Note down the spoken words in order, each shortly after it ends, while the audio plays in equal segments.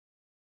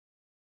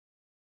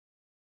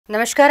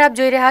નમસ્કાર, આપ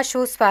જોઈ રહ્યા છો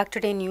સ્પાર્ક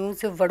ટુડે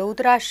ન્યૂઝ.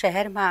 વડોદરા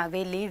શહેરમાં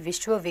આવેલી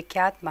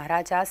વિશ્વવિખ્યાત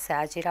મહારાજા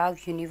સયાજીરાવ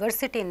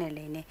યુનિવર્સિટીને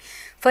લઈને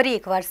ફરી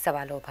એકવાર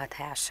સવાલો ઊભા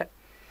થયા છે.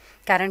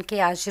 કારણ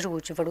કે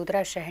આજરોજ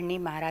વડોદરા શહેરની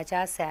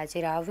મહારાજા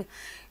સયાજીરાવ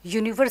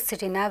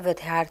યુનિવર્સિટીના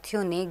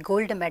વિદ્યાર્થીઓને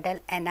ગોલ્ડ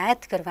મેડલ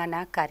એનાયત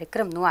કરવાના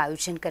કાર્યક્રમનું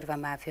આયોજન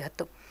કરવામાં આવ્યું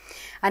હતું.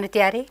 અને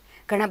ત્યારે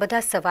ઘણા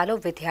બધા સવાલો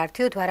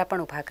વિદ્યાર્થીઓ દ્વારા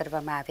પણ ઊભા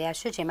કરવામાં આવ્યા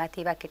છે,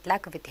 જેમાંથી એવા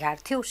કેટલાક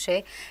વિદ્યાર્થીઓ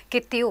છે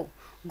કે તેઓ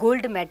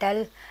ગોલ્ડ મેડલ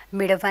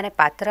મેળવવાને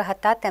પાત્ર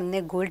હતા, તેમને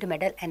ગોલ્ડ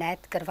મેડલ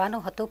એનાયત કરવાનો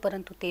હતો,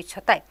 પરંતુ તે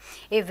છતાંય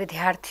એ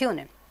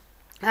વિદ્યાર્થીઓને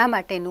આ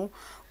માટેનું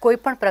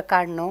કોઈપણ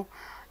પ્રકારનો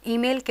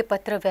ઈમેલ કે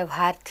પત્ર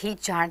વ્યવહારથી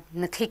જાણ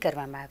નથી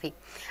કરવામાં આવી.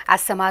 આ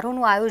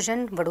સમારોહનું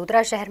આયોજન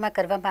વડોદરા શહેરમાં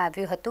કરવામાં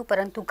આવ્યું હતું,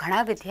 પરંતુ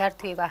ઘણા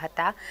વિદ્યાર્થીઓ એવા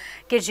હતા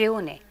કે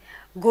જેઓને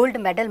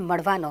ગોલ્ડ મેડલ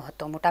મળવાનો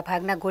હતો.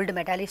 મોટાભાગના ગોલ્ડ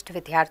મેડાલિસ્ટ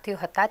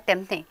વિદ્યાર્થીઓ હતા,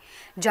 તેમને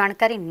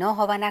જાણકારી ન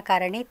હોવાના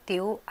કારણે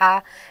તેઓ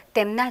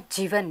તેમના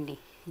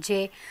જીવનની જે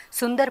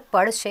સુંદર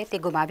પળ છે તે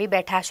ગુમાવી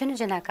બેઠા છે, ને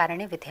જેના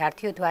કારણે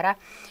વિદ્યાર્થીઓ દ્વારા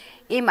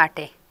એ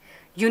માટે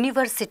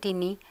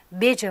યુનિવર્સિટીની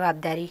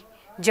બેજવાબદારી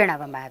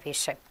જણાવવામાં આવી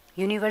છે.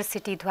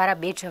 યુનિવર્સિટી દ્વારા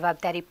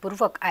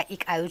બેજવાબદારીપૂર્વક આ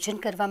એક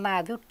આયોજન કરવામાં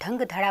આવ્યું.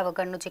 ઢંગધડા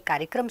વગરનો જે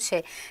કાર્યક્રમ છે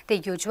તે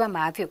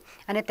યોજવામાં આવ્યો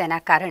અને તેના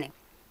કારણે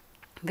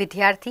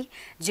વિદ્યાર્થી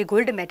જે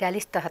ગોલ્ડ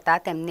મેડાલિસ્ટ હતા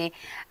તેમને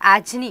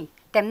આજની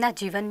તેમના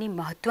જીવનની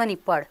મહત્ત્વની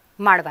પળ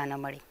માણવા ન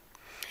મળી.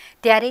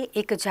 ત્યારે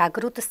એક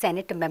જાગૃત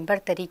સેનેટ મેમ્બર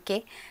તરીકે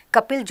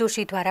કપિલ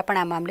જોશી દ્વારા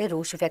પણ આ મામલે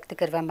રોષ વ્યક્ત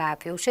કરવામાં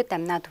આવ્યો છે.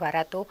 તેમના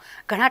દ્વારા તો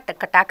ઘણા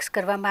કટાક્ષ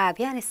કરવામાં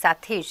આવ્યા અને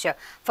સાથે જ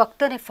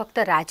ફક્ત ને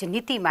ફક્ત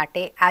રાજનીતિ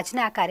માટે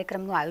આજના આ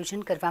કાર્યક્રમનું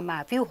આયોજન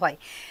કરવામાં આવ્યું હોય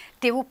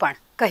તેવું પણ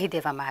કહી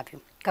દેવામાં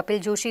આવ્યું. કપિલ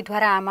જોશી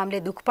દ્વારા આ મામલે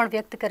દુઃખ પણ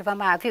વ્યક્ત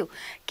કરવામાં આવ્યું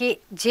કે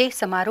જે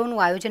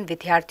સમારોહનું આયોજન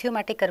વિદ્યાર્થીઓ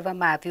માટે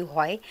કરવામાં આવ્યું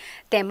હોય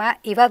તેમાં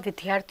એવા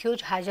વિદ્યાર્થીઓ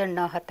જ હાજર ન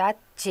હતા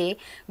જે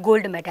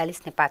ગોલ્ડ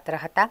મેડાલિસ્ટને પાત્ર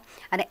હતા,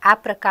 અને આ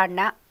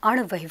પ્રકારના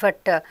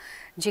અણવહીવટ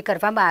જે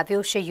કરવામાં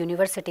આવ્યો છે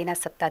યુનિવર્સિટીના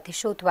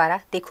સત્તાધીશો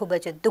દ્વારા તે ખૂબ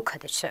જ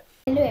દુઃખદ છે.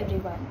 Hello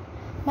everyone,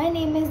 my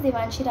name is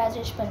Devanshi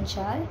Rajesh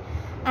Panchal.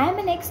 I am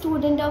an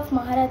ex-student of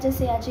Maharaja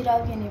Sayajirao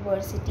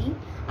University.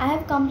 I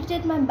have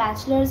completed my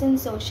bachelor's in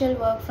social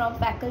work from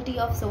Faculty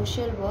of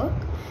Social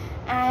Work,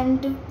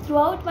 and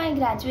throughout my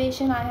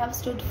graduation I have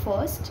stood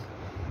first.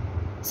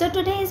 So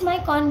today is my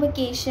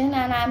convocation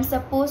and I am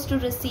supposed to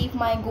receive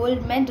my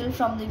gold medal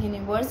from the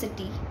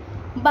university.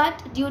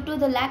 But due to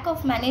the lack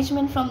of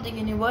management from the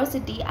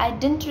university, I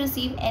didn't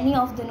receive any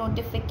of the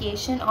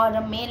notification or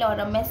a mail or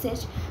a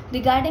message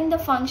regarding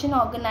the function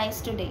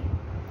organized today.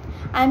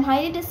 I am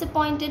highly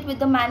disappointed with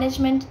the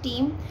management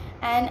team,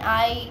 and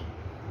I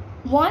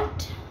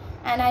want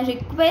and I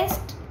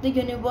request the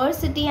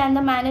university and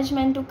the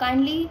management to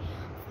kindly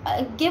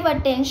give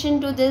attention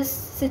to this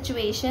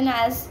situation,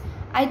 as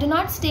I do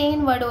not stay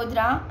in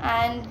Vadodara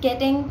and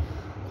getting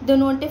the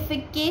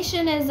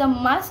notification is a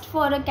must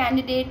for a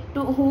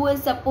candidate who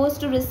is supposed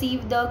to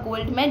receive the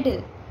gold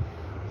medal.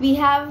 We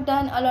have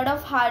done a lot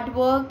of hard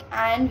work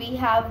and we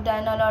have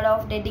done a lot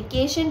of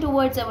dedication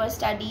towards our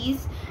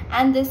studies,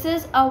 and this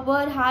is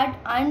our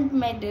hard-earned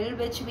medal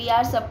which we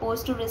are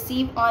supposed to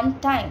receive on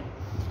time.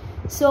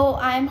 So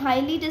I am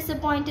highly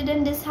disappointed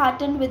and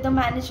disheartened with the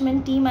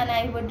management team, and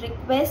I would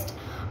request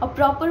a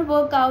proper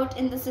workout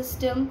in the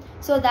system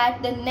so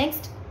that the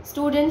next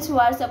students who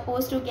are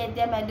supposed to get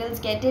their medals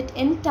get it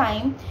in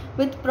time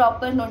with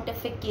proper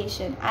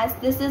notification, as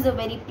this is a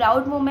very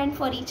proud moment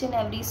for each and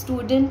every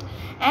student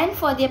and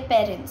for their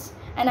parents,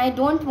 and I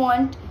don't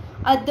want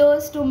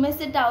others to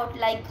miss it out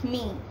like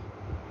me.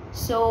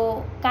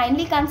 So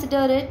kindly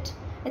consider it.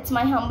 It's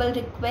my humble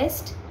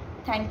request.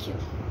 Thank you.